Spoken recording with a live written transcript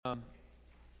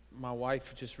my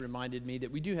wife just reminded me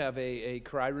that we do have a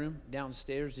cry room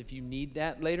downstairs if you need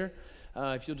that later.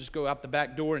 If you'll just go out the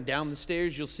back door and down the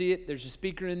stairs, you'll see it. There's a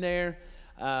speaker in there.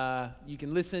 You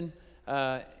can listen.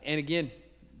 And again,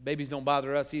 babies don't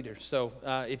bother us either. So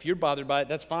if you're bothered by it,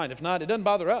 that's fine. If not, it doesn't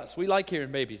bother us. We like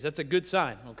hearing babies. That's a good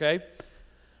sign, okay?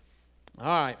 All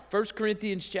right, 1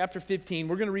 Corinthians chapter 15.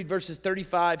 We're going to read verses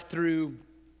 35 through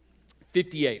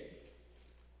 58.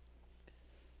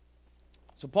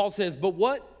 So Paul says,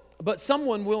 But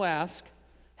someone will ask,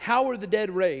 how are the dead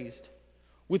raised?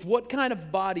 With what kind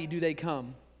of body do they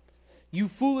come? You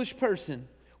foolish person,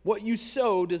 what you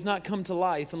sow does not come to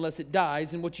life unless it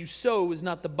dies, and what you sow is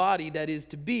not the body that is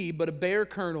to be, but a bare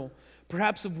kernel,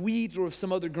 perhaps of weeds or of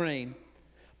some other grain.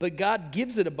 But God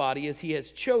gives it a body as he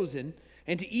has chosen,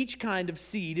 and to each kind of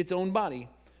seed its own body.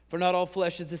 For not all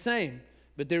flesh is the same,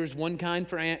 but there is one kind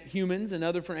for humans,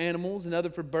 another for animals, another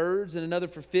for birds, and another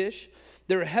for fish.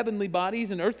 There are heavenly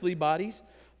bodies and earthly bodies,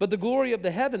 but the glory of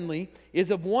the heavenly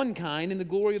is of one kind, and the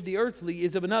glory of the earthly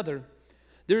is of another.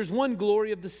 There is one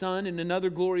glory of the sun, and another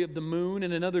glory of the moon,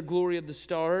 and another glory of the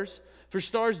stars. For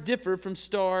stars differ from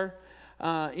star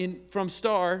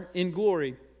in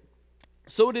glory.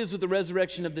 So it is with the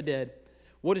resurrection of the dead.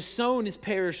 What is sown is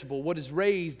perishable, what is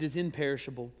raised is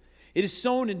imperishable. It is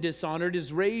sown in dishonor, it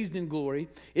is raised in glory.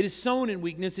 It is sown in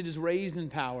weakness, it is raised in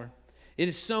power. It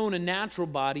is sown a natural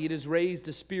body, it is raised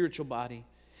a spiritual body.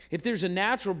 If there's a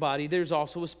natural body, there's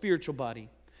also a spiritual body.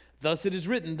 Thus it is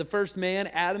written, the first man,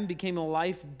 Adam, became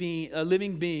a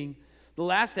living being. The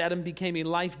last Adam became a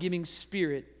life-giving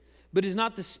spirit. But it is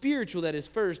not the spiritual that is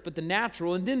first, but the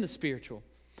natural and then the spiritual.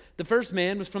 The first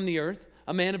man was from the earth,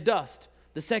 a man of dust.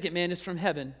 The second man is from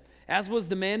heaven. As was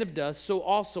the man of dust, so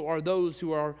also are those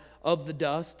who are of the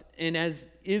dust. And as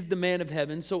is the man of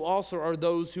heaven, so also are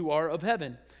those who are of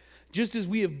heaven. Just as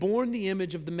we have borne the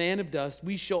image of the man of dust,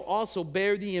 we shall also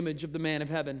bear the image of the man of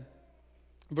heaven.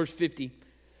 Verse 50.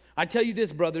 I tell you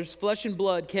this, brothers, flesh and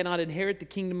blood cannot inherit the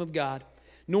kingdom of God,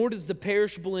 nor does the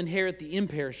perishable inherit the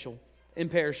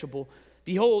imperishable.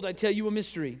 Behold, I tell you a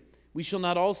mystery. We shall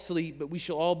not all sleep, but we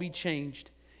shall all be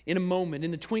changed. In a moment,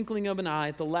 in the twinkling of an eye,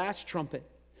 at the last trumpet.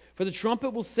 For the trumpet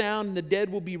will sound, and the dead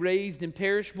will be raised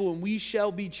imperishable, and we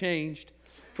shall be changed.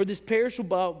 For this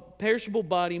perishable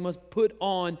body must put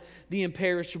on the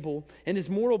imperishable, and this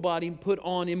mortal body put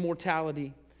on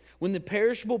immortality. When the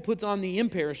perishable puts on the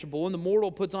imperishable, and the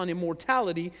mortal puts on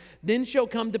immortality, then shall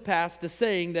come to pass the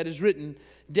saying that is written,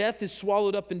 death is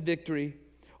swallowed up in victory.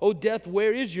 O death,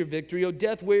 where is your victory? O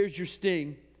death, where is your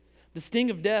sting? The sting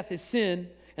of death is sin,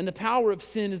 and the power of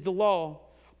sin is the law.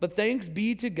 But thanks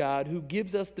be to God who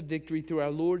gives us the victory through our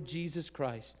Lord Jesus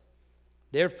Christ.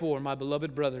 Therefore, my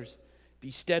beloved brothers, be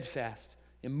steadfast,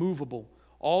 immovable,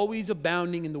 always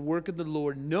abounding in the work of the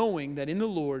Lord, knowing that in the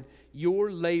Lord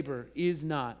your labor is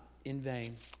not in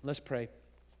vain. Let's pray.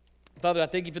 Father, I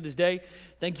thank you for this day.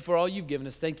 Thank you for all you've given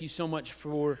us. Thank you so much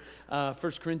for 1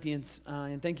 Corinthians.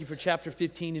 And thank you for chapter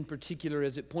 15 in particular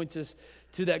as it points us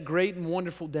to that great and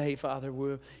wonderful day, Father,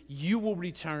 where you will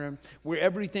return, where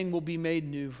everything will be made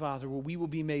new, Father, where we will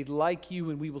be made like you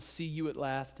and we will see you at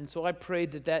last. And so I pray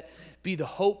that that be the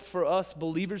hope for us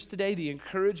believers today, the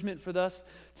encouragement for us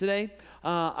today.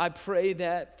 I pray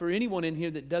that for anyone in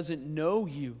here that doesn't know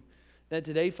you, that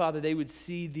today, Father, they would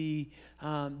see the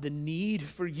need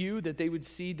for you, that they would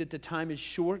see that the time is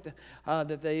short,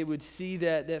 that they would see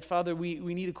that Father, we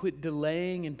need to quit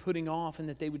delaying and putting off, and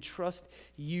that they would trust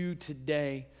you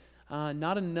today.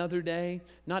 Not another day,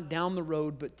 not down the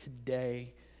road, but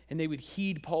today. And they would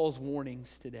heed Paul's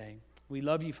warnings today. We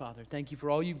love you, Father. Thank you for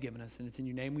all you've given us, and it's in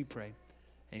your name we pray.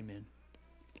 Amen.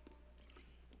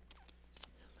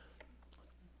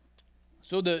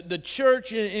 So the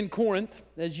church in Corinth,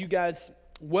 as you guys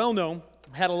well know,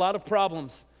 had a lot of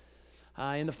problems.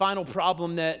 And the final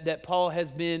problem that Paul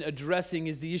has been addressing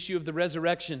is the issue of the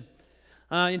resurrection.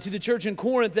 And to the church in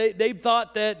Corinth, they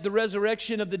thought that the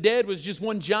resurrection of the dead was just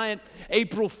one giant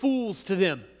April Fool's to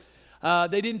them.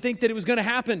 They didn't think that it was going to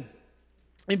happen.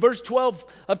 In verse 12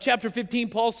 of chapter 15,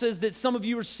 Paul says that some of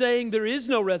you are saying there is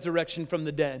no resurrection from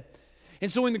the dead.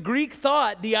 And so in the Greek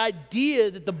thought, the idea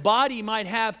that the body might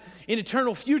have an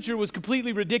eternal future was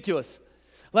completely ridiculous.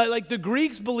 Like the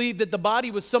Greeks believed that the body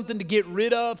was something to get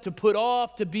rid of, to put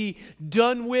off, to be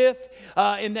done with,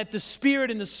 and that the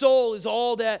spirit and the soul is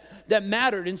all that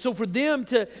mattered. And so for them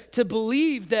to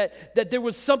believe that there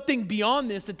was something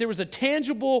beyond this, that there was a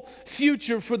tangible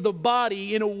future for the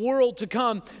body in a world to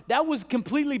come, that was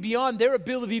completely beyond their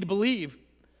ability to believe.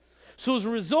 So as a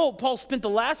result, Paul spent the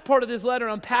last part of this letter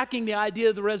unpacking the idea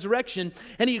of the resurrection,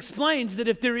 and he explains that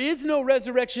if there is no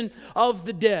resurrection of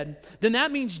the dead, then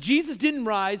that means Jesus didn't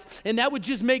rise, and that would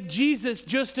just make Jesus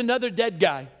just another dead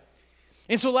guy.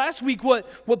 And so last week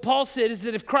what Paul said is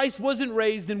that if Christ wasn't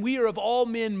raised, then we are of all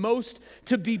men most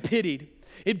to be pitied.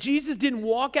 If Jesus didn't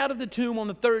walk out of the tomb on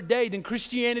the third day, then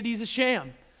Christianity is a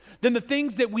sham. Then the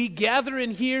things that we gather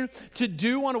in here to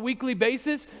do on a weekly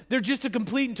basis, they're just a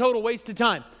complete and total waste of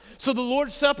time. So the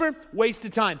Lord's Supper, waste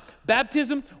of time.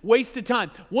 Baptism, waste of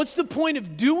time. What's the point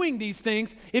of doing these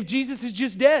things if Jesus is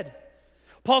just dead?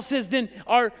 Paul says then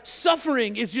our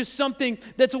suffering is just something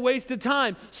that's a waste of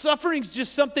time. Suffering is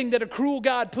just something that a cruel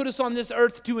God put us on this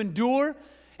earth to endure,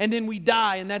 and then we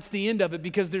die, and that's the end of it,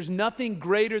 because there's nothing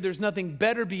greater, there's nothing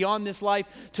better beyond this life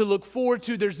to look forward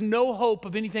to. There's no hope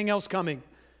of anything else coming.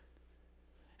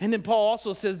 And then Paul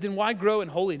also says, then why grow in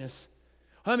holiness?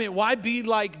 I mean, why be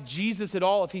like Jesus at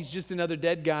all if he's just another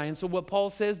dead guy? And so what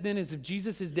Paul says then is if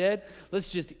Jesus is dead,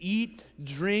 let's just eat,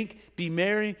 drink, be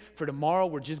merry, for tomorrow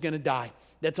we're just going to die.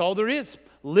 That's all there is.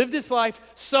 Live this life,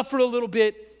 suffer a little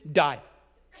bit, die.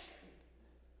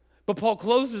 But Paul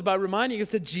closes by reminding us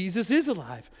that Jesus is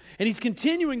alive. And he's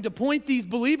continuing to point these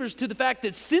believers to the fact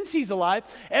that since he's alive,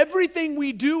 everything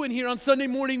we do in here on Sunday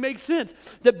morning makes sense.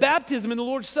 That baptism and the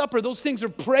Lord's Supper, those things are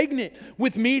pregnant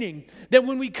with meaning. That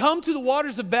when we come to the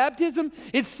waters of baptism,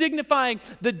 it's signifying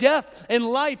the death and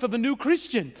life of a new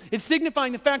Christian. It's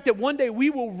signifying the fact that one day we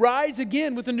will rise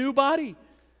again with a new body.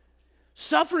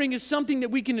 Suffering is something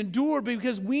that we can endure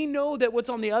because we know that what's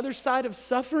on the other side of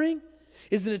suffering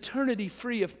is an eternity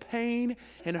free of pain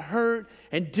and hurt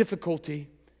and difficulty.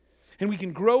 And we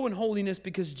can grow in holiness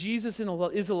because Jesus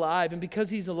is alive. And because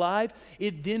he's alive,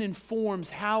 it then informs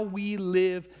how we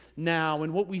live now.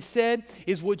 And what we said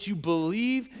is what you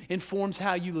believe informs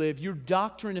how you live. Your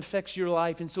doctrine affects your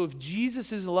life. And so if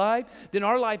Jesus is alive, then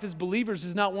our life as believers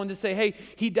is not one to say, hey,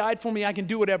 he died for me, I can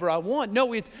do whatever I want.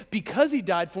 No, it's because he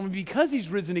died for me, because he's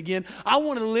risen again, I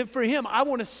want to live for him. I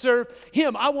want to serve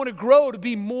him. I want to grow to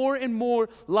be more and more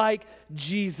like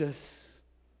Jesus.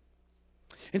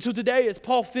 And so today, as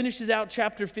Paul finishes out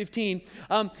chapter 15,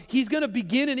 he's going to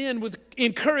begin and end with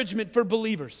encouragement for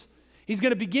believers. He's going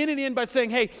to begin and end by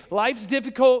saying, hey, life's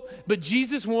difficult, but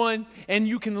Jesus won, and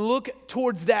you can look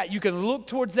towards that. You can look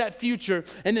towards that future.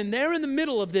 And then there in the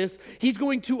middle of this, he's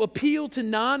going to appeal to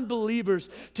non-believers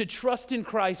to trust in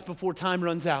Christ before time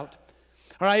runs out.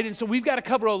 All right, and so we've got to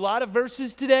cover a lot of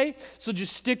verses today, so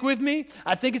just stick with me.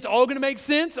 I think it's all going to make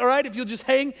sense, all right, if you'll just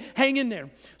hang in there.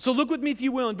 So look with me, if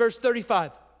you will, in verse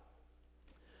 35.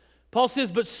 Paul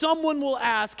says, but someone will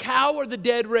ask, how are the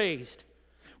dead raised?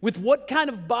 With what kind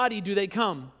of body do they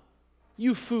come?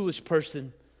 You foolish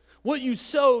person. What you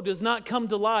sow does not come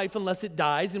to life unless it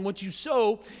dies, and what you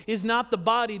sow is not the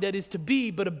body that is to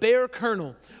be, but a bare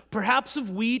kernel, perhaps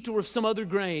of wheat or of some other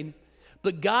grain.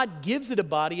 But God gives it a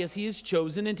body as he has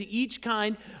chosen, and to each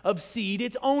kind of seed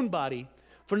its own body.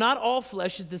 For not all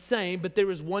flesh is the same, but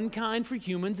there is one kind for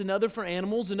humans, another for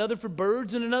animals, another for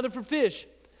birds, and another for fish.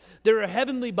 There are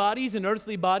heavenly bodies and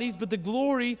earthly bodies, but the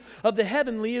glory of the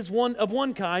heavenly is of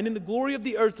one kind, and the glory of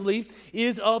the earthly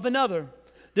is of another.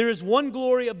 There is one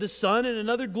glory of the sun, and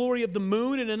another glory of the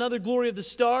moon, and another glory of the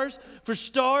stars, for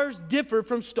stars differ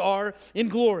from star in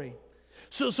glory.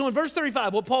 So in verse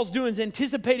 35, what Paul's doing is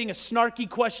anticipating a snarky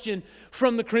question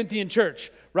from the Corinthian church,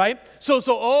 right?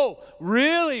 Oh,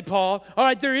 really, Paul? All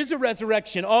right, there is a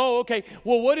resurrection. Oh, okay.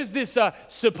 Well, what does this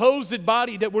supposed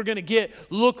body that we're going to get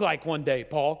look like one day,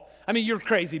 Paul? I mean, you're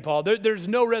crazy, Paul. There's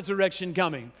no resurrection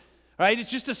coming, right?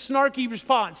 It's just a snarky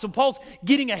response. So Paul's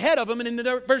getting ahead of him, and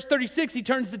in verse 36, he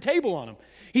turns the table on him.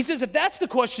 He says, if that's the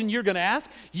question you're going to ask,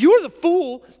 you're the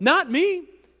fool, not me.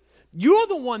 You're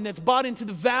the one that's bought into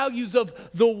the values of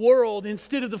the world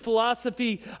instead of the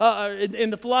philosophy,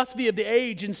 and the philosophy of the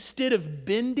age, instead of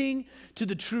bending to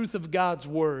the truth of God's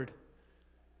word.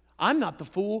 I'm not the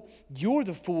fool. You're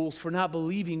the fools for not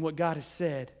believing what God has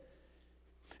said.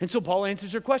 And so Paul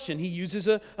answers her question. He uses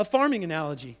a farming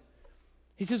analogy.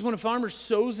 He says when a farmer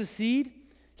sows a seed,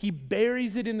 he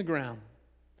buries it in the ground.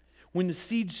 When the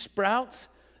seed sprouts,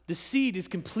 the seed is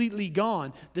completely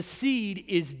gone. The seed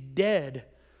is dead.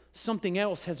 Something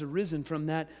else has arisen from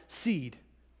that seed.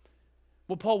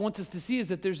 What Paul wants us to see is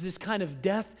that there's this kind of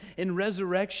death and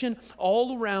resurrection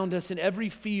all around us in every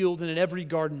field and in every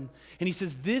garden. And he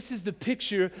says this is the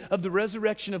picture of the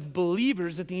resurrection of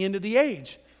believers at the end of the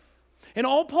age. And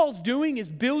all Paul's doing is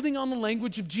building on the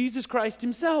language of Jesus Christ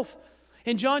himself.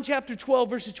 In John chapter 12,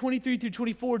 verses 23 through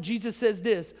 24, Jesus says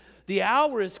this, "The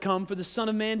hour has come for the Son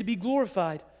of Man to be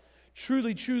glorified.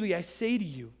 Truly, truly, I say to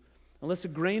you, Unless a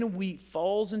grain of wheat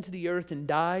falls into the earth and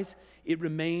dies, it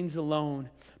remains alone.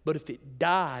 But if it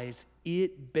dies,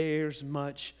 it bears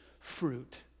much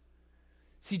fruit.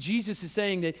 See, Jesus is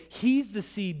saying that he's the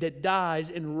seed that dies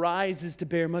and rises to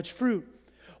bear much fruit.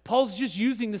 Paul's just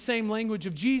using the same language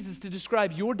of Jesus to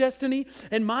describe your destiny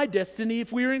and my destiny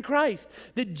if we're in Christ.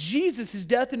 That Jesus'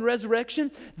 death and resurrection,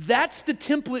 that's the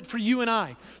template for you and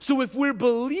I. So if we're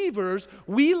believers,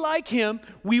 we, like him,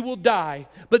 we will die.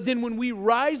 But then when we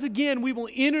rise again, we will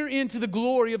enter into the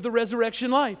glory of the resurrection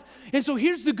life. And so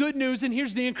here's the good news and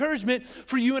here's the encouragement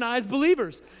for you and I as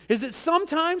believers, is that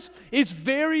sometimes it's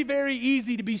very, very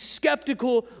easy to be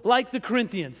skeptical like the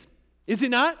Corinthians. Is it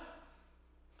not?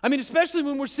 I mean, especially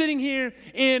when we're sitting here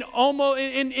in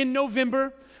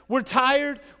November, we're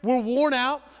tired, we're worn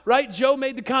out, right? Joe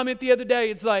made the comment the other day.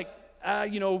 It's like,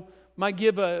 my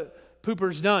give a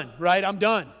pooper's done, right? I'm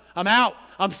done. I'm out.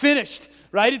 I'm finished,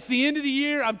 right? It's the end of the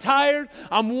year. I'm tired.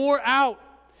 I'm wore out.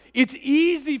 It's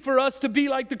easy for us to be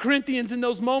like the Corinthians in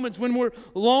those moments when we're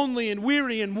lonely and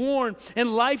weary and worn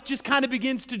and life just kind of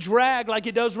begins to drag like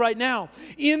it does right now.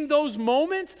 In those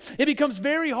moments, it becomes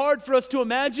very hard for us to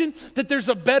imagine that there's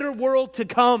a better world to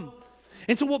come.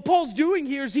 And so what Paul's doing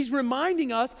here is he's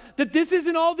reminding us that this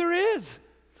isn't all there is,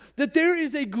 that there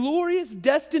is a glorious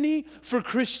destiny for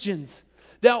Christians.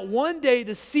 That one day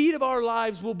the seed of our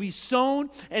lives will be sown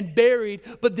and buried,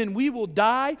 but then we will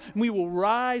die and we will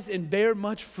rise and bear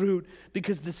much fruit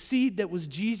because the seed that was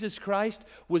Jesus Christ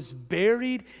was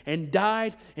buried and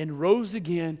died and rose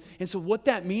again. And so what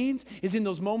that means is in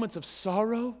those moments of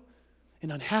sorrow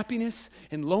and unhappiness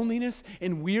and loneliness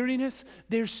and weariness,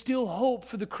 there's still hope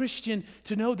for the Christian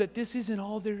to know that this isn't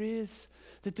all there is,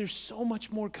 that there's so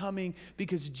much more coming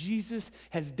because Jesus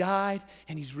has died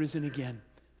and he's risen again.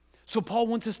 So Paul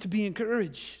wants us to be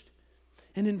encouraged.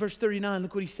 And in verse 39,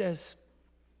 look what he says.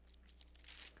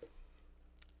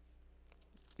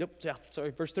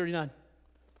 Verse 39.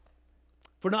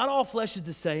 For not all flesh is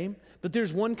the same, but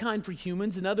there's one kind for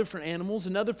humans, another for animals,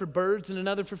 another for birds, and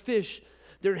another for fish.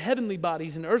 There are heavenly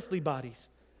bodies and earthly bodies.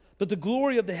 But the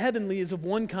glory of the heavenly is of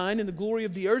one kind, and the glory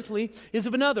of the earthly is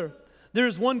of another. There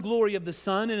is one glory of the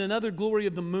sun, and another glory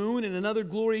of the moon, and another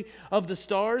glory of the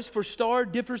stars, for star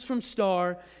differs from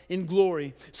star in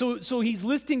glory. So he's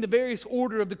listing the various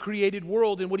order of the created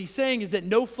world, and what he's saying is that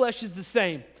no flesh is the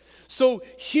same. So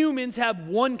humans have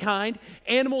one kind,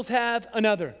 animals have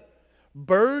another.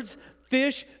 Birds,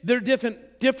 fish, they're different.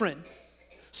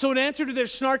 So in answer to their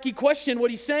snarky question,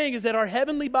 what he's saying is that our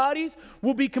heavenly bodies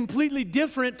will be completely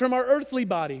different from our earthly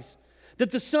bodies. That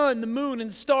the sun, the moon,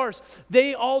 and the stars,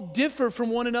 they all differ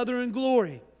from one another in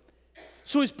glory.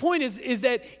 So his point is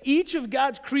that each of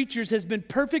God's creatures has been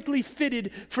perfectly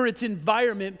fitted for its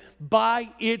environment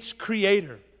by its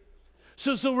creator.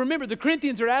 So remember, the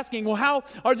Corinthians are asking, well, how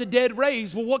are the dead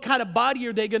raised? Well, what kind of body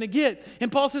are they going to get?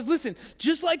 And Paul says, listen,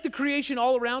 just like the creation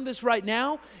all around us right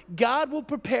now, God will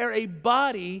prepare a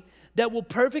body that will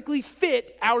perfectly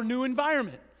fit our new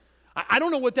environment. I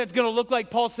don't know what that's going to look like,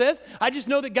 Paul says. I just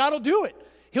know that God will do it.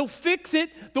 He'll fix it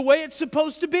the way it's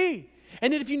supposed to be.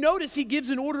 And then if you notice, he gives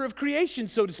an order of creation,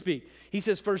 so to speak. He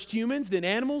says first humans, then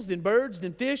animals, then birds,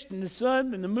 then fish, then the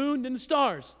sun, then the moon, then the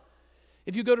stars.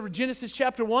 If you go to Genesis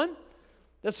chapter 1,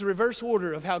 that's the reverse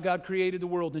order of how God created the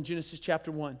world in Genesis chapter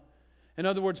 1. In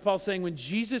other words, Paul's saying when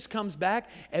Jesus comes back,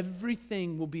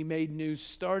 everything will be made new,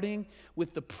 starting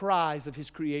with the prize of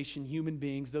his creation, human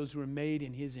beings, those who are made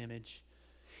in his image.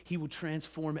 He will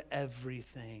transform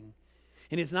everything.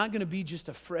 And it's not going to be just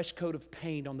a fresh coat of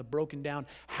paint on the broken down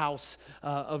house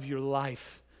of your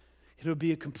life. It'll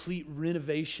be a complete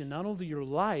renovation, not only of your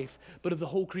life, but of the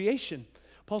whole creation.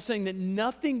 Paul's saying that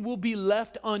nothing will be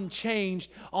left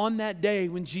unchanged on that day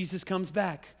when Jesus comes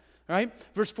back. All right?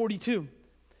 Verse 42.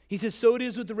 He says, so it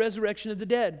is with the resurrection of the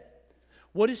dead.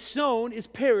 What is sown is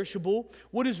perishable.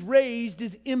 What is raised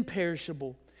is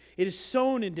imperishable. It is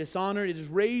sown in dishonor. It is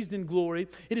raised in glory.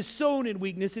 It is sown in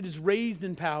weakness. It is raised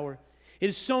in power. It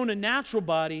is sown a natural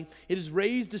body. It is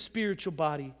raised a spiritual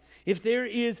body. If there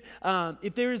is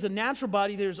a natural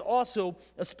body, there is also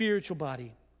a spiritual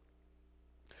body.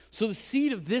 So the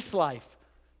seed of this life,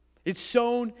 it's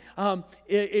sown,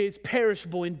 it's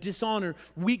perishable in dishonor,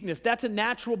 weakness. That's a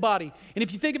natural body. And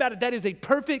if you think about it, that is a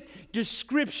perfect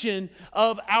description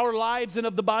of our lives and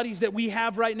of the bodies that we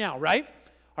have right now, right?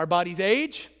 Our bodies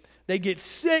age, they get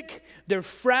sick, they're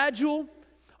fragile.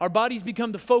 Our bodies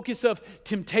become the focus of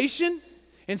temptation.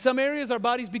 In some areas, our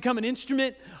bodies become an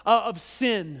instrument of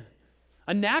sin.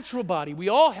 A natural body, we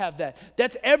all have that.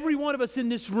 That's every one of us in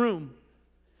this room.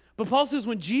 But Paul says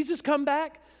when Jesus comes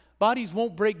back, bodies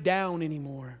won't break down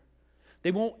anymore.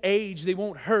 They won't age, they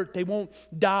won't hurt, they won't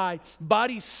die.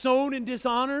 Bodies sown in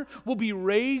dishonor will be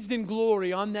raised in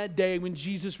glory on that day when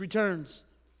Jesus returns.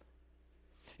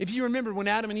 If you remember when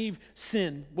Adam and Eve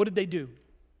sinned, what did they do?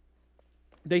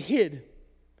 They hid.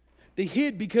 They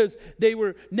hid because they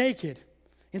were naked.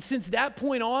 And since that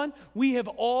point on, we have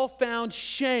all found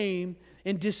shame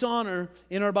and dishonor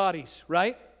in our bodies,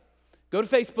 right? Go to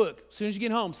Facebook. As soon as you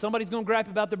get home, somebody's going to gripe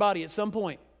about their body at some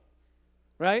point,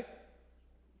 right?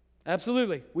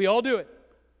 Absolutely. We all do it.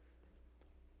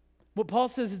 What Paul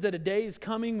says is that a day is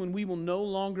coming when we will no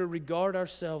longer regard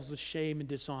ourselves with shame and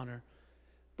dishonor,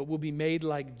 but will be made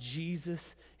like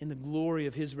Jesus in the glory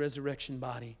of his resurrection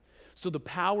body. So the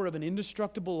power of an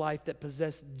indestructible life that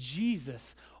possessed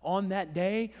Jesus on that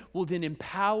day will then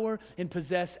empower and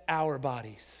possess our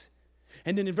bodies.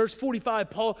 And then in verse 45,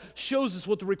 Paul shows us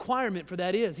what the requirement for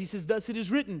that is. He says, thus it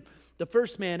is written, the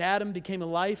first man, Adam, became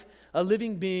a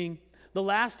living being. The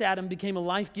last Adam became a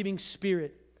life-giving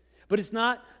spirit. But it's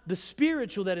not the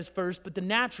spiritual that is first, but the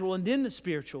natural and then the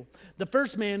spiritual. The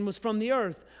first man was from the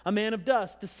earth, a man of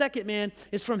dust. The second man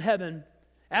is from heaven.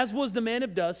 As was the man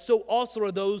of dust, so also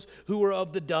are those who are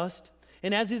of the dust.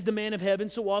 And as is the man of heaven,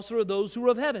 so also are those who are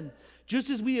of heaven. Just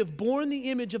as we have borne the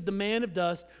image of the man of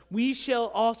dust, we shall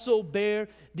also bear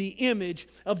the image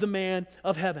of the man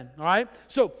of heaven. All right?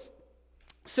 So,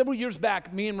 several years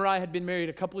back, me and Mariah had been married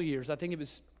a couple of years. I think it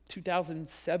was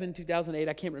 2007, 2008,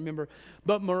 I can't remember.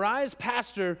 But Mariah's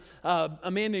pastor,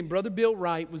 a man named Brother Bill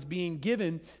Wright, was being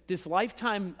given this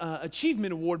Lifetime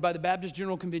Achievement Award by the Baptist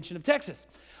General Convention of Texas.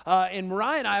 And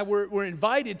Mariah and I were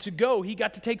invited to go. He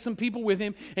got to take some people with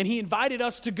him, and he invited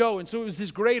us to go. And so it was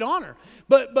this great honor.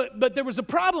 But there was a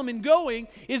problem in going,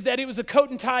 is that it was a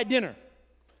coat and tie dinner.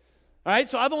 All right,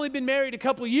 so I've only been married a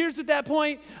couple of years at that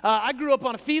point. I grew up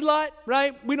on a feedlot,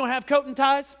 right? We don't have coat and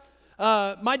ties.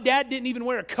 My dad didn't even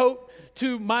wear a coat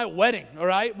to my wedding, all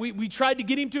right? We tried to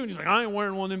get him to, and he's like, I ain't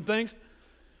wearing one of them things,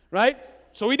 right?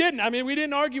 So he didn't. I mean, we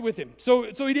didn't argue with him. So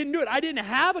he didn't do it. I didn't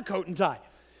have a coat and tie.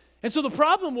 And so the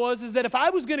problem was that if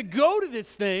I was going to go to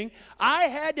this thing, I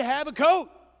had to have a coat.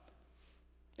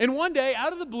 And one day,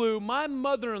 out of the blue, my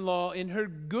mother-in-law, in her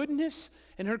goodness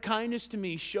and her kindness to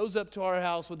me, shows up to our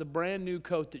house with a brand new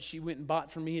coat that she went and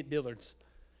bought for me at Dillard's.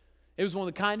 It was one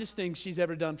of the kindest things she's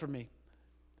ever done for me.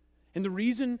 And the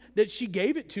reason that she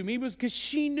gave it to me was because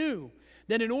she knew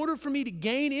that in order for me to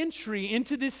gain entry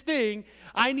into this thing,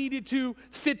 I needed to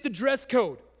fit the dress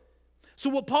code. So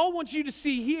what Paul wants you to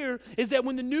see here is that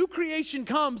when the new creation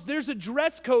comes, there's a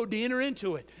dress code to enter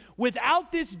into it.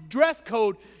 Without this dress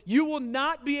code, you will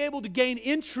not be able to gain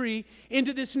entry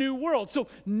into this new world. So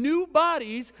new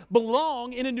bodies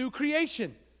belong in a new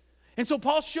creation. And so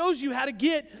Paul shows you how to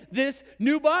get this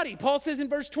new body. Paul says in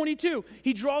verse 22,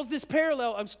 he draws a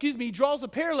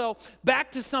parallel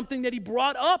back to something that he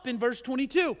brought up in verse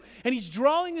 22. And he's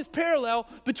drawing this parallel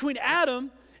between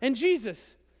Adam and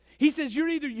Jesus. He says you're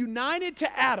either united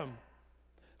to Adam,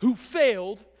 who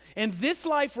failed, and this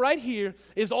life right here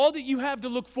is all that you have to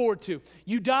look forward to.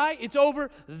 You die, it's over,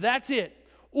 that's it.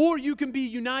 Or you can be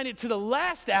united to the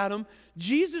last Adam,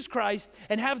 Jesus Christ,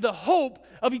 and have the hope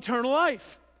of eternal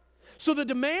life. So the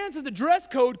demands of the dress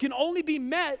code can only be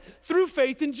met through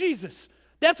faith in Jesus.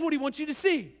 That's what he wants you to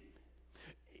see.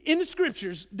 In the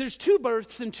scriptures, there's 2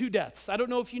 births and 2 deaths. I don't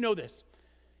know if you know this.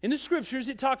 In the scriptures,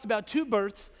 it talks about 2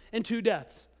 births and 2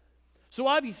 deaths. So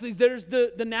obviously, there's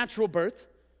the natural birth,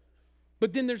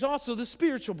 but then there's also the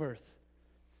spiritual birth.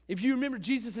 If you remember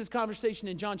Jesus' conversation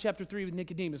in John chapter 3 with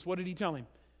Nicodemus, what did he tell him?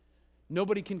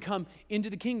 Nobody can come into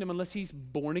the kingdom unless he's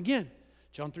born again.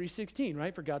 John 3:16,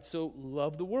 right? For God so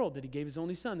loved the world that he gave his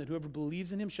only son, that whoever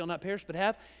believes in him shall not perish but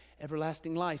have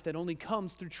everlasting life. That only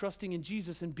comes through trusting in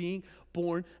Jesus and being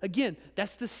born again.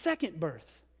 That's the second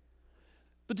birth.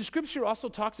 But the scripture also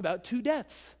talks about 2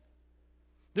 deaths.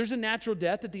 There's a natural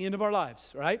death at the end of our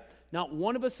lives, right? Not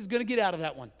one of us is going to get out of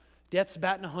that one. Death's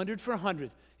batting 100 for 100.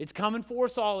 It's coming for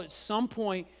us all. At some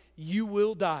point, you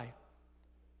will die.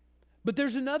 But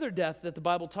there's another death that the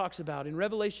Bible talks about in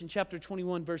Revelation chapter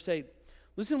 21, verse 8.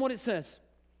 Listen to what it says.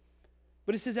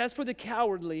 But it says, as for the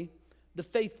cowardly, the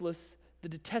faithless, the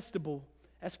detestable,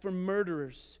 as for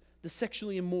murderers, the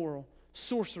sexually immoral,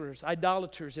 sorcerers,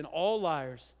 idolaters, and all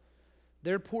liars,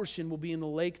 their portion will be in the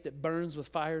lake that burns with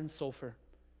fire and sulfur,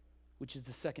 which is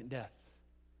the second death.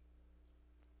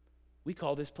 We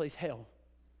call this place hell.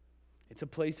 It's a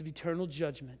place of eternal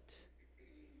judgment.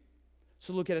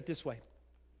 So look at it this way.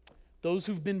 Those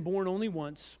who've been born only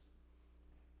once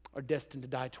are destined to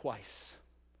die twice.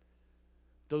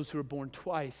 Those who are born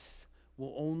twice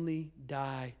will only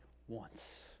die once.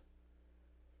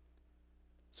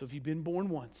 So if you've been born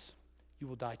once, you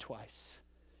will die twice.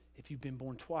 if you've been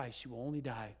born twice, you will only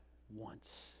die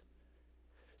once.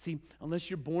 See, unless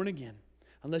you're born again,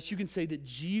 unless you can say that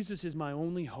Jesus is my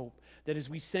only hope, that as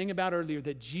we sang about earlier,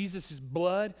 that Jesus'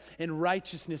 blood and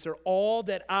righteousness are all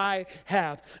that I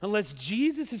have. Unless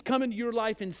Jesus has come into your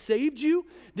life and saved you,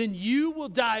 then you will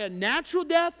die a natural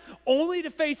death, only to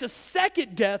face a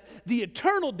second death, the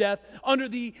eternal death, under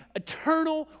the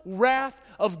eternal wrath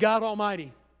of God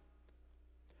Almighty.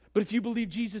 But if you believe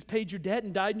Jesus paid your debt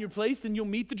and died in your place, then you'll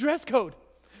meet the dress code.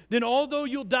 Then although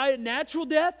you'll die a natural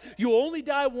death, you'll only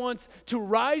die once to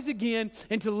rise again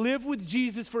and to live with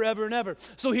Jesus forever and ever.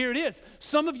 So here it is.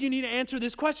 Some of you need to answer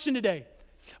this question today.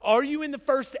 Are you in the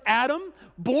first Adam,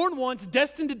 born once,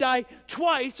 destined to die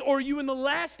twice, or are you in the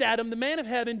last Adam, the man of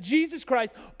heaven, Jesus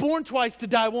Christ, born twice to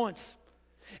die once?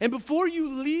 And before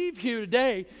you leave here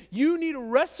today, you need to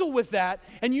wrestle with that,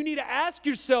 and you need to ask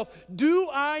yourself, do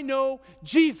I know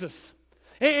Jesus?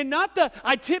 And not the,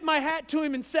 I tipped my hat to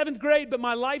him in 7th grade, but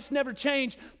my life's never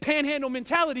changed, panhandle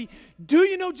mentality. Do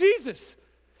you know Jesus?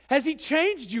 Has he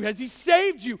changed you? Has he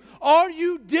saved you? Are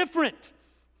you different?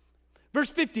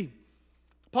 Verse 50,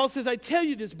 Paul says, I tell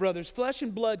you this, brothers, flesh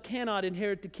and blood cannot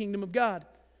inherit the kingdom of God,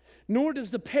 nor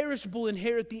does the perishable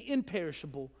inherit the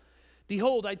imperishable.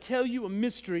 Behold, I tell you a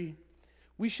mystery.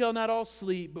 We shall not all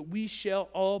sleep, but we shall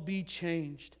all be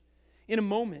changed. In a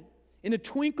moment, in the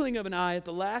twinkling of an eye at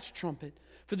the last trumpet,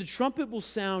 for the trumpet will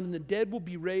sound, and the dead will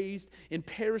be raised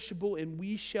imperishable, and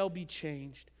we shall be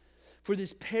changed. For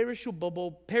this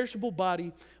perishable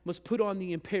body must put on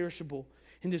the imperishable,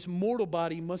 and this mortal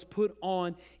body must put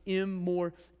on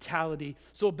immortality.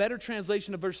 So a better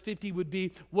translation of verse 50 would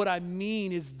be, what I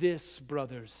mean is this,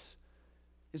 brothers,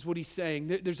 is what he's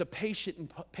saying. There's a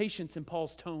patience in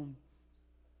Paul's tone.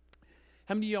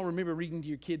 How many of y'all remember reading to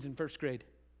your kids in first grade?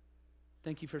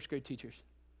 Thank you, first grade teachers.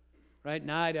 Right?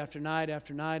 Night after night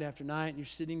after night after night, and you're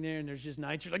sitting there, and there's just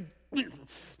nights, you're like,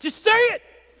 just say it!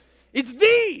 It's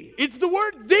thee! It's the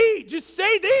word thee! Just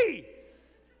say thee!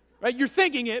 Right? You're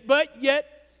thinking it, but yet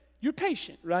you're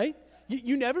patient, right?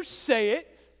 You never say it.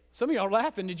 Some of y'all are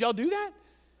laughing. Did y'all do that?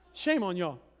 Shame on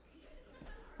y'all.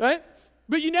 Right?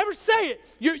 But you never say it.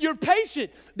 You're patient.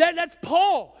 That's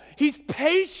Paul. He's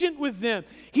patient with them.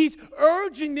 He's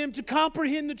urging them to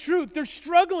comprehend the truth. They're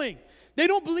struggling. They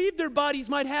don't believe their bodies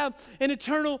might have an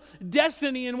eternal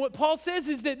destiny. And what Paul says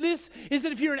is that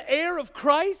if you're an heir of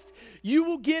Christ, you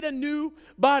will get a new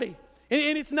body.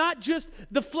 And it's not just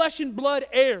the flesh and blood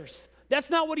heirs. That's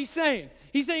not what he's saying.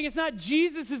 He's saying it's not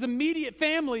Jesus' immediate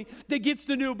family that gets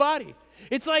the new body.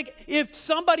 It's like if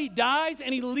somebody dies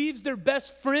and he leaves their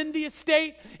best friend the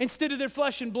estate instead of their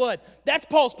flesh and blood. That's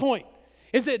Paul's point.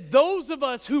 Is that those of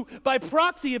us who by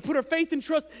proxy have put our faith and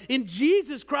trust in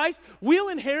Jesus Christ will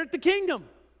inherit the kingdom.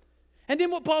 And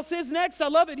then what Paul says next, I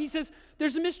love it. He says,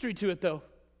 there's a mystery to it though.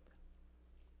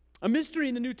 A mystery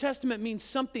in the New Testament means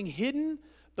something hidden,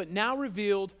 but now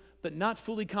revealed, but not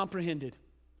fully comprehended.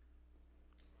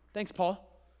 Thanks, Paul.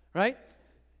 Right?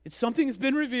 It's something that's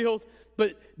been revealed,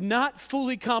 but not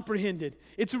fully comprehended.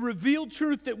 It's a revealed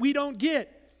truth that we don't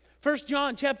get. 1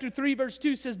 John chapter 3, verse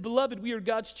 2 says, Beloved, we are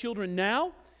God's children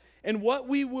now, and what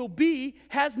we will be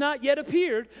has not yet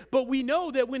appeared, but we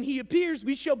know that when he appears,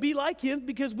 we shall be like him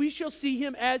because we shall see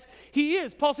him as he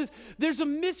is. Paul says, there's a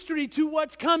mystery to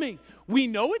what's coming. We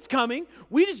know it's coming.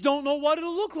 We just don't know what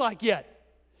it'll look like yet.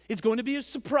 It's going to be a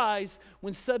surprise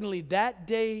when suddenly that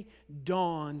day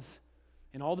dawns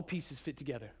and all the pieces fit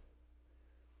together.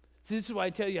 So this is why I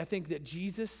tell you, I think that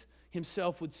Jesus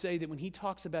himself would say that when he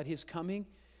talks about his coming,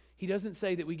 he doesn't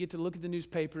say that we get to look at the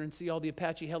newspaper and see all the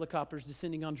Apache helicopters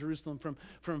descending on Jerusalem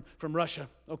from Russia,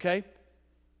 okay?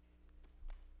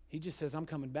 He just says, I'm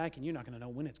coming back, and you're not going to know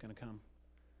when it's going to come.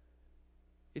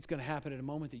 It's going to happen at a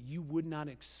moment that you would not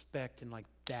expect, and like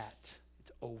that,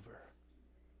 it's over.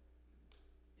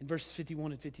 In verses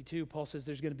 51 and 52, Paul says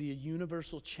there's going to be a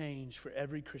universal change for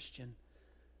every Christian.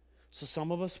 So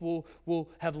some of us will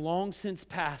have long since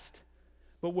passed,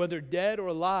 but whether dead or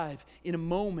alive, in a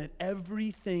moment,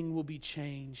 everything will be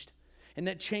changed. And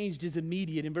that changed is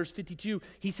immediate. In verse 52,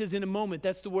 he says in a moment,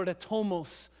 that's the word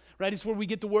atomos, right? It's where we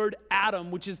get the word atom,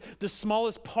 which is the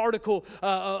smallest particle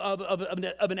of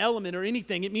an element or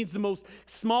anything. It means the most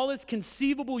smallest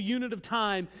conceivable unit of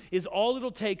time is all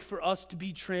it'll take for us to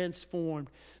be transformed.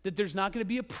 That there's not going to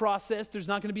be a process, there's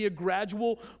not going to be a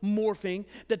gradual morphing,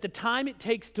 that the time it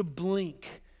takes to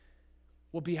blink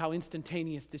will be how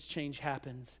instantaneous this change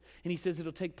happens. And he says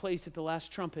it'll take place at the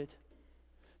last trumpet.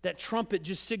 That trumpet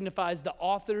just signifies the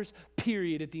author's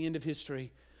period at the end of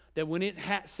history. That when it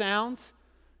sounds,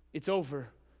 it's over.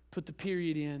 Put the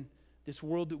period in. This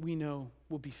world that we know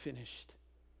will be finished.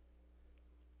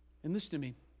 And listen to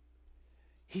me.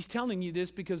 He's telling you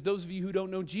this because those of you who don't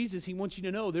know Jesus, he wants you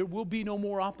to know there will be no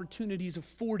more opportunities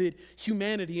afforded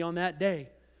humanity on that day.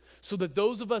 So that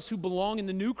those of us who belong in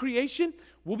the new creation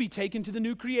will be taken to the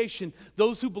new creation.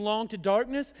 Those who belong to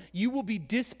darkness, you will be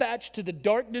dispatched to the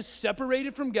darkness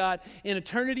separated from God in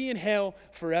eternity in hell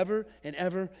forever and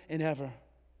ever and ever.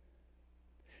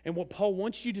 And what Paul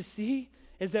wants you to see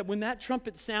is that when that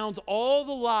trumpet sounds, all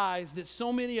the lies that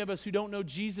so many of us who don't know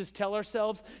Jesus tell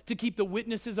ourselves to keep the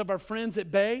witnesses of our friends at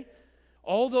bay,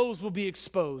 all those will be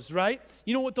exposed, right?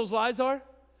 You know what those lies are?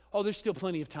 Oh, there's still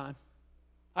plenty of time.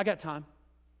 I got time.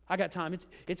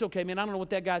 It's okay, man. I don't know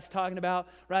what that guy's talking about,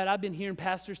 right? I've been hearing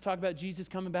pastors talk about Jesus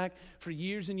coming back for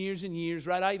years and years and years,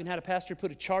 right? I even had a pastor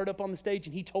put a chart up on the stage,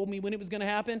 and he told me when it was going to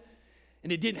happen.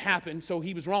 And it didn't happen, so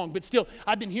he was wrong. But still,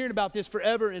 I've been hearing about this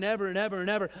forever and ever and ever and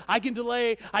ever. I can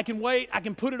delay, I can wait, I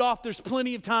can put it off. There's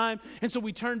plenty of time. And so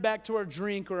we turn back to our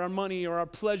drink or our money or our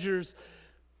pleasures.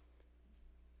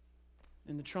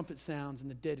 And the trumpet sounds and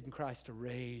the dead in Christ are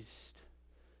raised.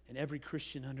 And every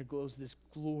Christian undergoes this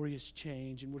glorious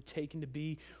change. And we're taken to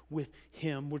be with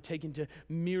him. We're taken to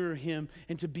mirror him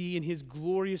and to be in his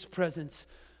glorious presence.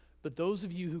 But those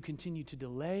of you who continue to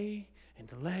delay and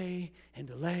delay and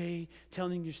delay,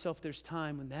 telling yourself there's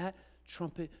time, when that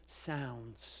trumpet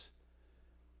sounds,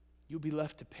 you'll be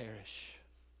left to perish.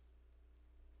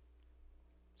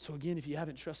 So again, if you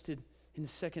haven't trusted in the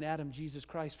second Adam, Jesus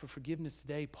Christ, for forgiveness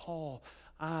today, Paul,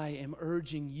 I am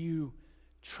urging you,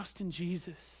 trust in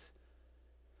Jesus.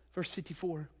 Verse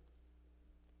 54.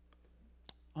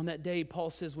 On that day,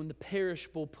 Paul says, when the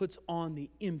perishable puts on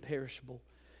the imperishable,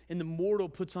 and the mortal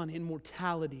puts on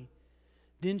immortality,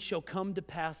 then shall come to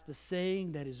pass the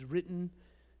saying that is written,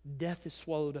 death is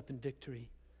swallowed up in victory.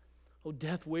 O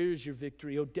death, where is your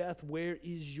victory? O death, where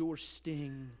is your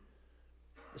sting?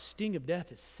 The sting of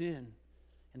death is sin,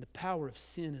 and the power of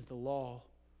sin is the law.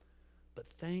 But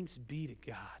thanks be to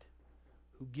God,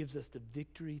 who gives us the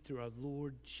victory through our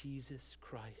Lord Jesus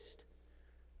Christ.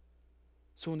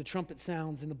 So when the trumpet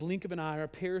sounds, in the blink of an eye, our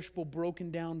perishable, broken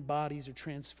down bodies are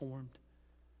transformed.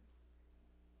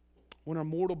 When our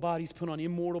mortal bodies put on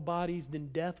immortal bodies, then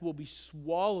death will be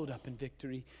swallowed up in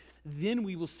victory. Then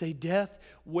we will say, death,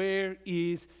 where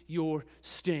is your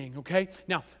sting? Okay?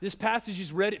 Now, this passage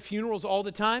is read at funerals all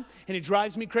the time, and it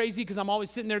drives me crazy because I'm always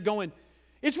sitting there going,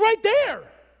 it's right there.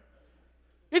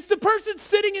 It's the person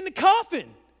sitting in the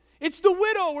coffin. It's the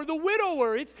widow or the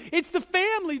widower. It's the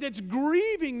family that's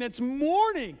grieving, that's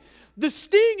mourning. The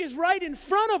sting is right in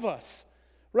front of us,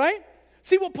 right?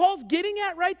 See what Paul's getting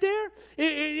at right there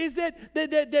is that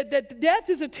death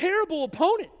is a terrible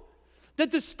opponent. That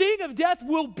the sting of death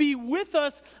will be with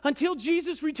us until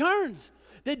Jesus returns.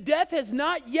 That death has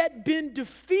not yet been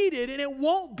defeated, and it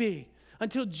won't be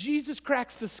until Jesus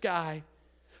cracks the sky.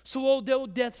 So although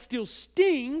death still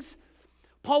stings,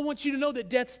 Paul wants you to know that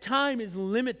death's time is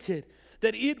limited,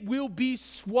 that it will be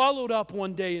swallowed up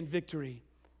one day in victory.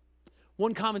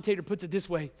 One commentator puts it this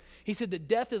way. He said that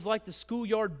death is like the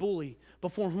schoolyard bully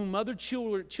before whom other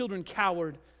children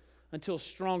cowered until a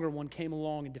stronger one came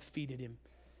along and defeated him,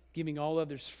 giving all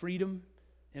others freedom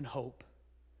and hope.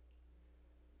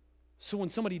 So when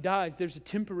somebody dies, there's a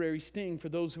temporary sting for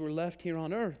those who are left here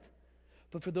on earth.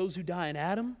 But for those who die in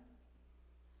Adam,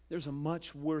 there's a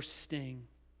much worse sting.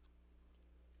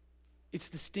 It's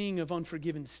the sting of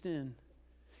unforgiven sin.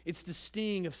 It's the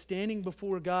sting of standing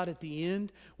before God at the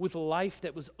end with a life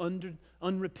that was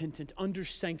unrepentant, under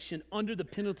sanction, under the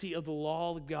penalty of the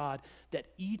law of God that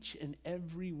each and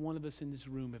every one of us in this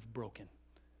room have broken.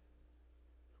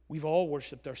 We've all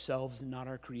worshiped ourselves and not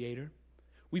our Creator.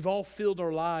 We've all filled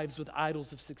our lives with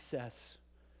idols of success.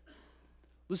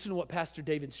 Listen to what Pastor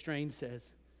David Strain says.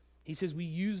 He says, we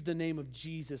used the name of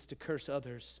Jesus to curse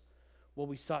others while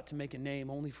we sought to make a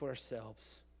name only for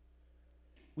ourselves.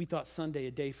 We thought Sunday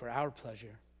a day for our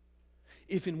pleasure.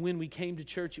 If and when we came to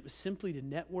church, it was simply to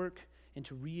network and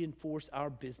to reinforce our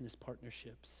business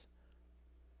partnerships.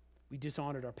 We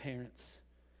dishonored our parents.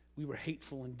 We were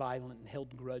hateful and violent and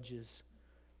held grudges.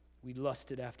 We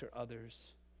lusted after others.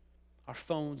 Our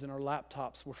phones and our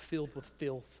laptops were filled with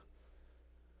filth.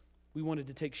 We wanted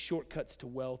to take shortcuts to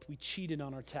wealth. We cheated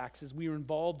on our taxes. We were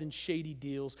involved in shady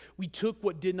deals. We took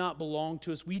what did not belong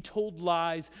to us. We told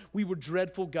lies. We were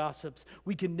dreadful gossips.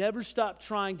 We could never stop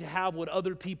trying to have what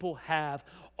other people have,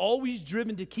 always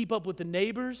driven to keep up with the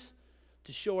neighbors,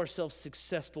 to show ourselves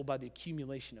successful by the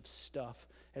accumulation of stuff,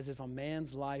 as if a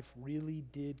man's life really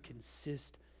did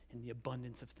consist in the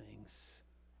abundance of things.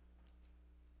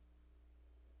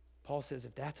 Paul says,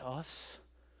 if that's us,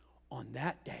 on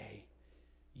that day,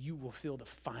 you will feel the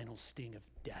final sting of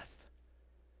death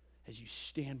as you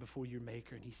stand before your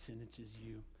Maker and He sentences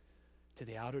you to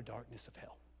the outer darkness of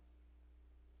hell.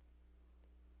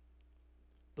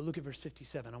 But look at verse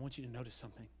 57. I want you to notice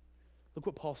something. Look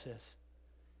what Paul says.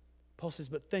 Paul says,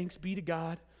 but thanks be to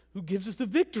God who gives us the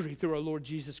victory through our Lord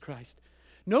Jesus Christ.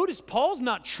 Notice Paul's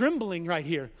not trembling right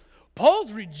here.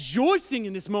 Paul's rejoicing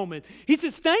in this moment. He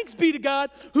says, thanks be to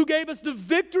God who gave us the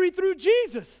victory through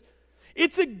Jesus.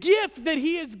 It's a gift that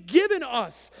he has given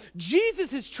us.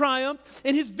 Jesus has triumphed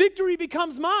and his victory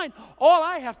becomes mine. All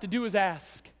I have to do is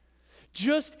ask.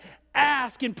 Just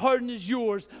ask and pardon is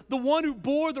yours. The one who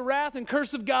bore the wrath and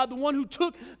curse of God, the one who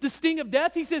took the sting of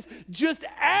death, he says, just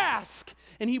ask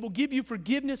and he will give you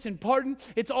forgiveness and pardon.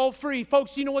 It's all free.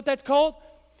 Folks, you know what that's called?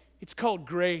 It's called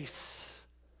grace.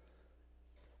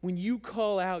 When you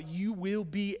call out, you will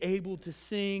be able to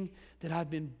sing that I've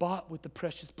been bought with the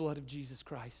precious blood of Jesus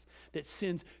Christ. That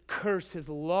sin's curse has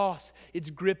lost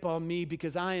its grip on me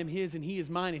because I am his and he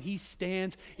is mine and he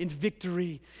stands in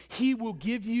victory. He will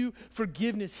give you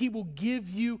forgiveness. He will give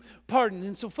you pardon.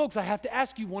 And so, folks, I have to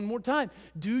ask you one more time.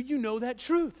 Do you know that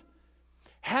truth?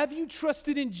 Have you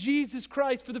trusted in Jesus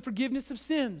Christ for the forgiveness of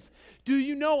sins? Do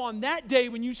you know on that day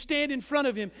when you stand in front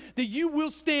of him that you will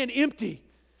stand empty?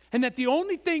 And that the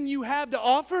only thing you have to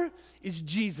offer is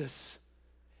Jesus.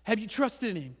 Have you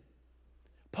trusted in him?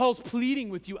 Paul's pleading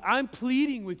with you. I'm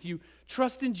pleading with you.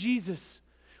 Trust in Jesus.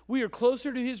 We are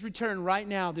closer to his return right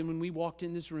now than when we walked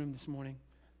in this room this morning.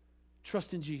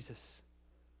 Trust in Jesus.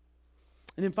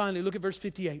 And then finally, look at verse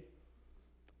 58.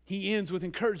 He ends with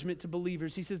encouragement to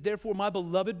believers. He says, therefore, my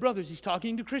beloved brothers, he's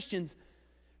talking to Christians,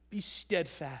 be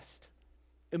steadfast,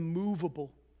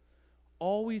 immovable,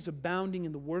 always abounding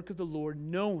in the work of the Lord,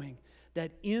 knowing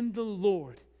that in the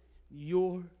Lord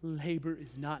your labor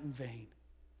is not in vain.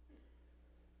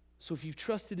 So if you've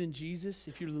trusted in Jesus,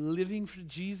 if you're living for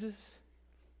Jesus,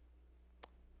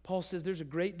 Paul says there's a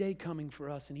great day coming for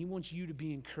us, and he wants you to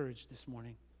be encouraged this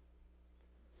morning.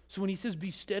 So when he says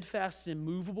be steadfast and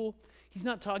immovable, he's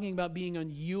not talking about being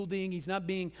unyielding. He's not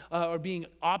being or being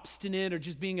obstinate or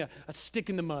just being a stick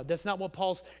in the mud. That's not what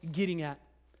Paul's getting at.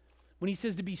 When he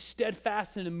says to be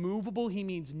steadfast and immovable, he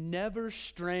means never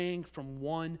straying from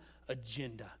one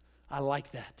agenda. I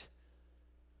like that.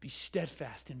 Be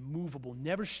steadfast and movable.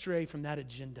 Never stray from that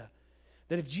agenda.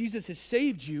 That if Jesus has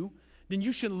saved you, then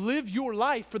you should live your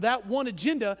life for that one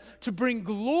agenda to bring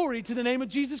glory to the name of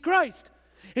Jesus Christ.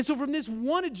 And so from this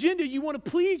one agenda, you want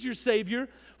to please your Savior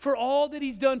for all that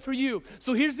he's done for you.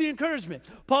 So here's the encouragement.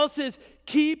 Paul says,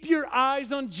 keep your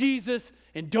eyes on Jesus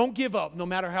and don't give up no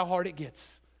matter how hard it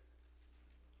gets.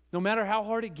 No matter how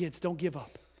hard it gets, don't give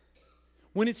up.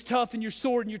 When it's tough and you're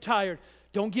sore and you're tired,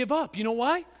 don't give up. You know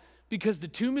why? Because the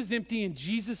tomb is empty and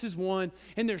Jesus is won,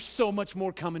 and there's so much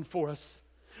more coming for us.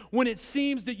 When it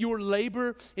seems that your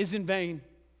labor is in vain,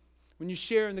 when you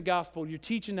share in the gospel, you're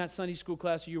teaching that Sunday school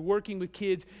class, or you're working with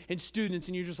kids and students,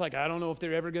 and you're just like, I don't know if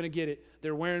they're ever going to get it.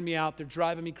 They're wearing me out. They're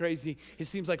driving me crazy. It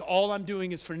seems like all I'm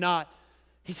doing is for naught.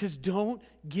 He says, don't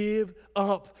give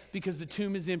up because the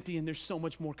tomb is empty and there's so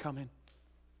much more coming.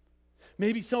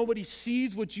 Maybe somebody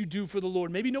sees what you do for the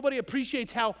Lord. Maybe nobody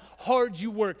appreciates how hard you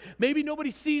work. Maybe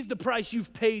nobody sees the price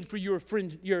you've paid for your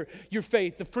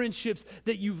faith, the friendships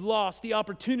that you've lost, the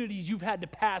opportunities you've had to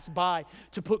pass by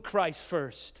to put Christ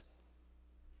first.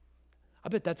 I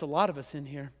bet that's a lot of us in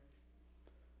here.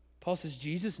 Paul says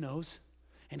Jesus knows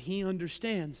and he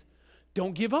understands.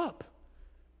 Don't give up.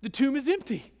 The tomb is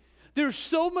empty. There's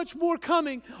so much more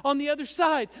coming on the other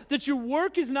side, that your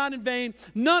work is not in vain,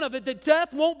 none of it, that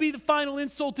death won't be the final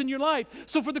insult in your life.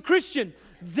 So for the Christian,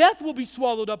 death will be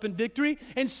swallowed up in victory,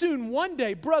 and soon, one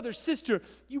day, brother, sister,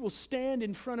 you will stand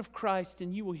in front of Christ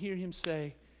and you will hear him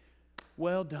say,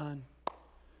 well done,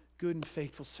 good and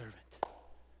faithful servant.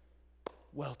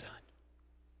 Well done.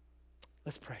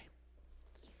 Let's pray.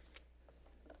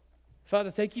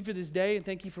 Father, thank you for this day and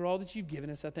thank you for all that you've given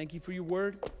us. I thank you for your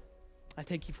word. I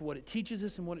thank you for what it teaches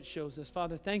us and what it shows us.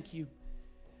 Father, thank you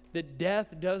that death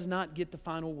does not get the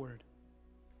final word.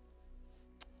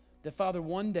 That, Father,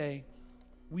 one day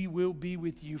we will be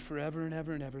with you forever and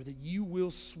ever and ever, that you will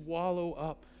swallow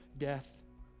up death.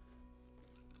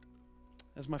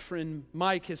 As my friend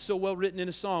Mike has so well written in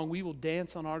a song, we will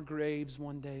dance on our graves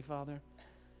one day, Father.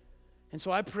 And so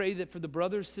I pray that for the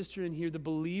brother or sister in here, the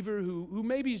believer who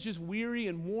maybe is just weary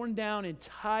and worn down and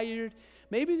tired,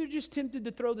 maybe they're just tempted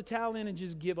to throw the towel in and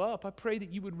just give up. I pray that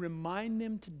you would remind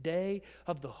them today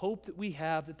of the hope that we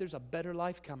have, that there's a better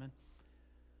life coming.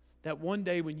 That one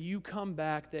day when you come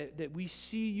back, that we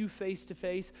see you face to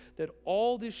face, that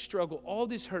all this struggle, all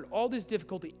this hurt, all this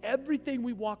difficulty, everything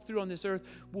we walk through on this earth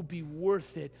will be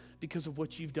worth it because of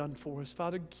what you've done for us.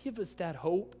 Father, give us that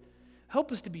hope.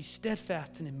 Help us to be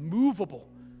steadfast and immovable.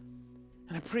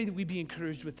 And I pray that we be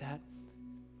encouraged with that.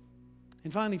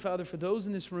 And finally, Father, for those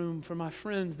in this room, for my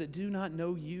friends that do not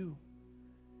know you,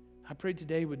 I pray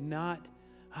today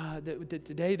that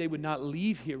today they would not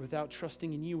leave here without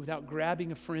trusting in you, without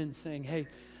grabbing a friend saying, hey,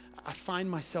 I find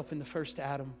myself in the first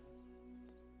Adam.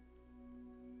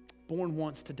 Born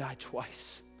once to die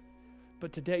twice.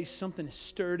 But today something is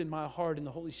stirred in my heart and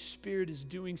the Holy Spirit is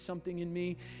doing something in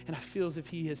me, and I feel as if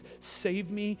He has saved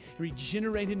me,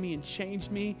 regenerated me, and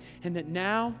changed me, and that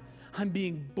now I'm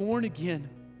being born again.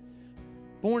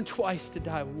 Born twice to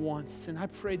die once. And I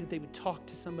pray that they would talk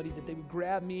to somebody, that they would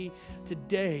grab me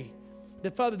today.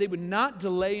 That, Father, they would not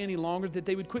delay any longer, that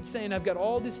they would quit saying, I've got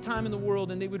all this time in the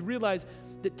world, and they would realize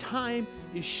that time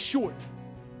is short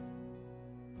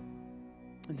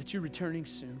and that you're returning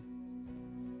soon.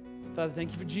 Father,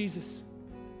 thank you for Jesus.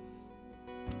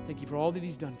 Thank you for all that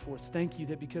He's done for us. Thank you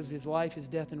that because of His life, His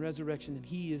death, and resurrection, that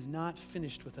He is not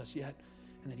finished with us yet,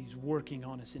 and that He's working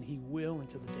on us, and He will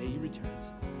until the day He returns.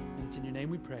 And it's in your name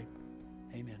we pray.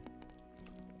 Amen.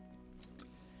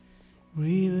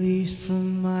 Released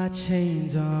from my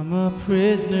chains, I'm a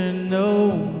prisoner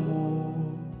no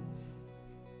more.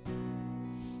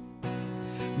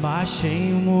 My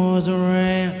shame was a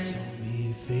ransom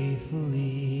He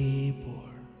faithfully bore.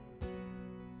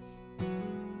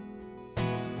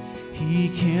 He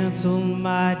canceled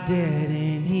my debt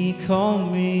and He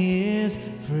called me His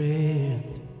friend.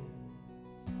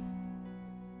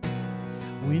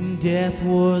 When death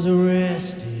was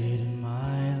arrested and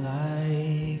my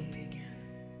life began.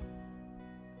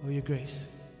 Oh, your grace.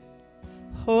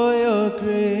 Oh, your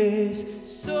grace,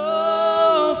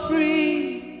 so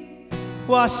free,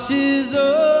 washes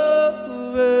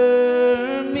over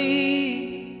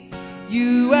me.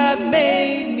 You have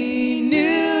made me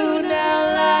new,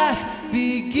 now life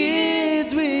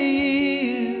begins with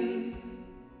you.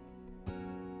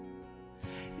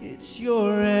 It's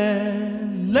your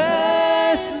endless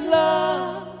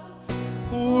love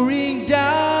pouring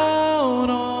down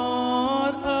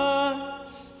on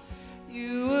us.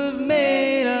 You have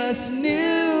made us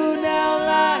new, now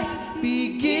life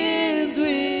begins with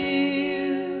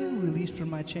you. Released from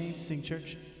my chains, sing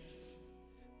church.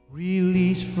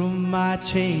 Released from my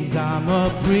chains, I'm a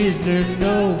prisoner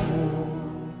no more.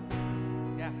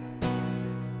 Yeah.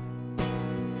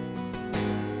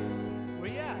 Where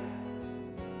you at?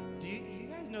 Do you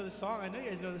guys know the song? I know you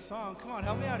guys know the song. Come on,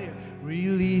 help me out here.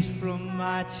 Released from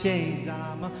my chains,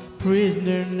 I'm a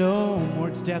prisoner no more.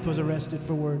 Its death was arrested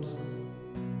for words.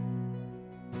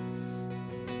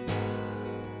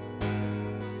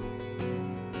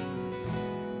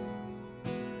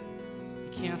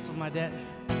 He canceled my debt.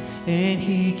 And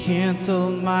He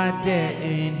canceled my debt,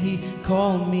 and He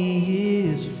called me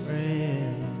His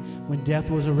friend. When death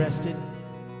was arrested,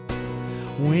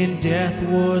 when death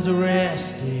was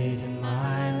arrested, and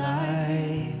my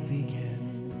life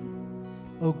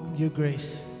began. Oh, your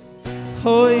grace.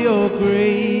 Oh, your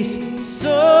grace,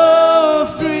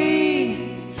 so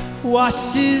free,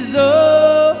 washes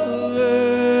over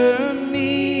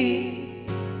me.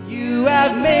 You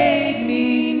have made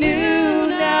me new,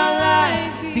 now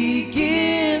life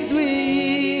begins with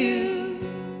you.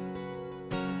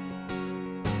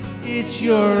 It's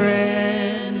your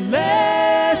endless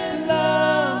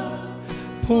love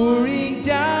pouring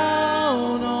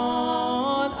down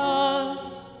on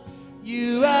us.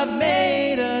 You have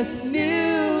made us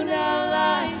new, now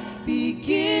life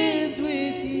begins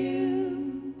with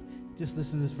you. Just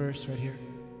listen to this verse right here.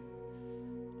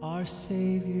 Our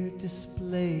Savior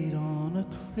displayed on a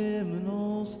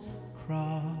criminal's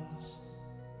cross,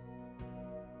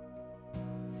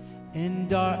 and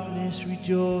darkness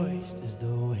rejoiced as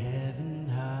though heaven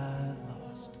had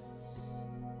lost.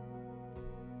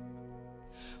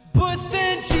 But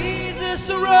then Jesus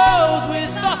arose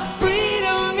with our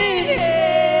freedom in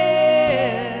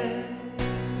hand.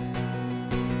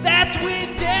 That's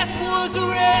when death was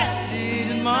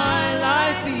arrested and my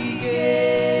life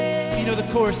began. You know the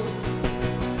chorus.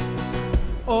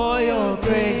 Oh, your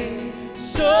grace,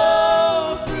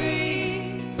 so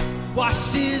free,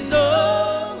 washes over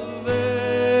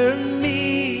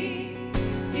me.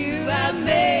 You have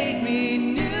made me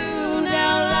new,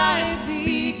 now life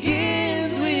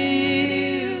begins with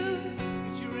you.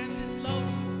 It's your endless love.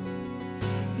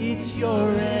 It's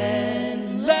your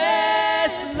endless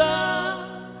love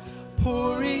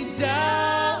pouring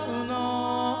down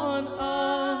on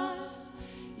us.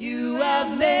 You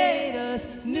have made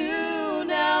us new,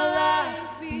 now life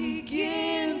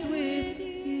begins with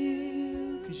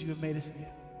you. Because you have made us new.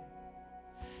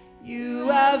 You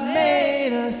have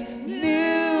made us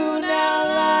new, now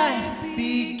life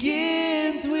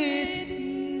begins with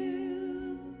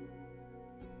you.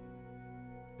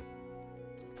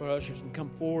 For ushers, we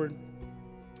come forward.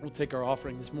 We'll take our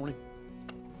offering this morning.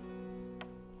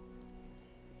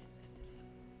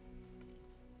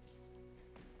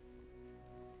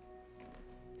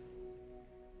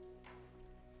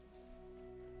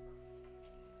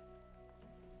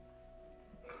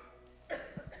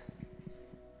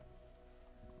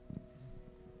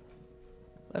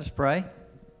 Let us pray.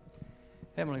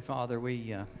 Heavenly Father,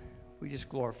 we just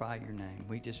glorify your name.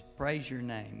 We just praise your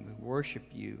name. We worship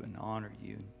you and honor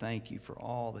you and thank you for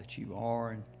all that you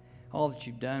are and all that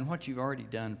you've done, what you've already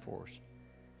done for us.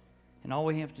 And all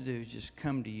we have to do is just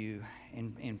come to you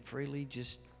and freely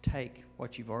just take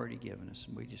what you've already given us,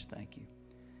 and we just thank you.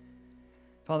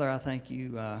 Father, I thank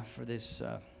you for this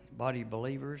body of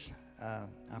believers.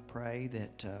 I pray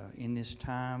that in this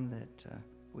time that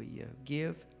we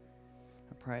give,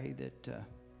 I pray that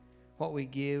what we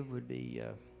give would be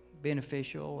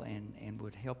beneficial and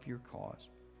would help your cause.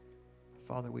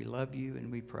 Father, we love you and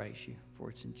we praise you, for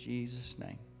it's in Jesus'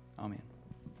 name. Amen.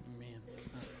 Amen.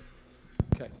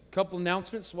 Okay, a couple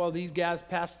announcements while these guys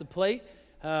pass the plate.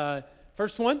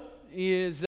 First one is